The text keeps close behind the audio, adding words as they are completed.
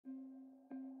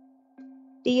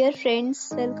Dear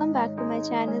friends, welcome back to my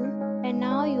channel. And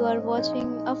now you are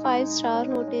watching a 5-star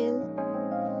hotel.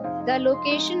 The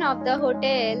location of the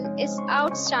hotel is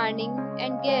outstanding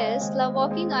and guests love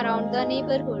walking around the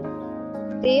neighborhood.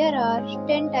 There are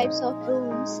 10 types of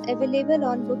rooms available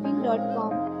on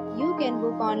booking.com. You can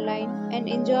book online and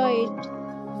enjoy it.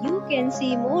 You can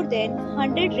see more than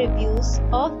 100 reviews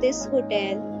of this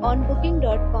hotel on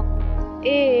booking.com.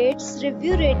 Its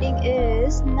review rating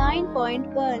is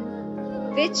 9.1,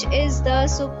 which is the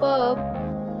superb.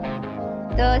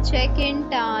 The check-in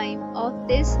time of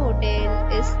this hotel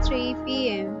is 3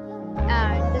 p.m.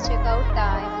 and the checkout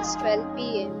time is 12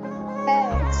 p.m.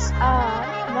 Pets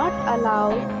are not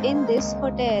allowed in this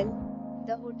hotel.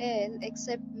 The hotel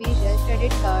accepts major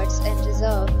credit cards and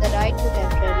reserves the right to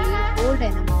temporarily hold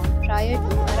an amount prior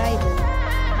to arrival.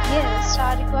 Guests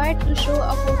are required to show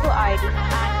a photo ID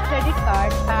and credit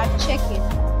card at check-in.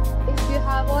 If you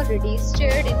have already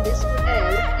stayed in this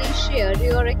hotel, please share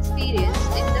your experience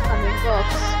in the comment box.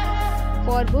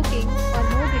 For booking or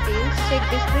more details, check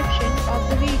description of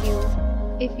the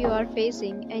video. If you are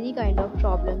facing any kind of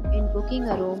problem in booking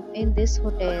a room in this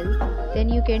hotel, then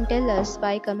you can tell us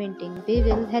by commenting. We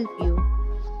will help you.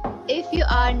 If you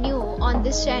are new on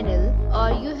this channel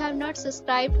or you have not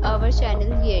subscribed our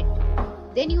channel yet,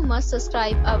 then you must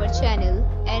subscribe our channel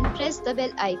and press the bell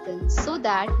icon so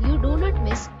that you do not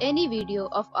miss any video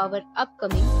of our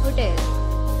upcoming hotel.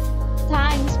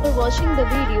 Thanks for watching the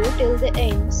video till the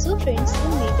end. So friends,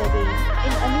 we'll meet again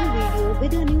in a new video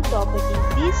with a new property.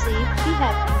 Be safe, be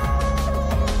happy.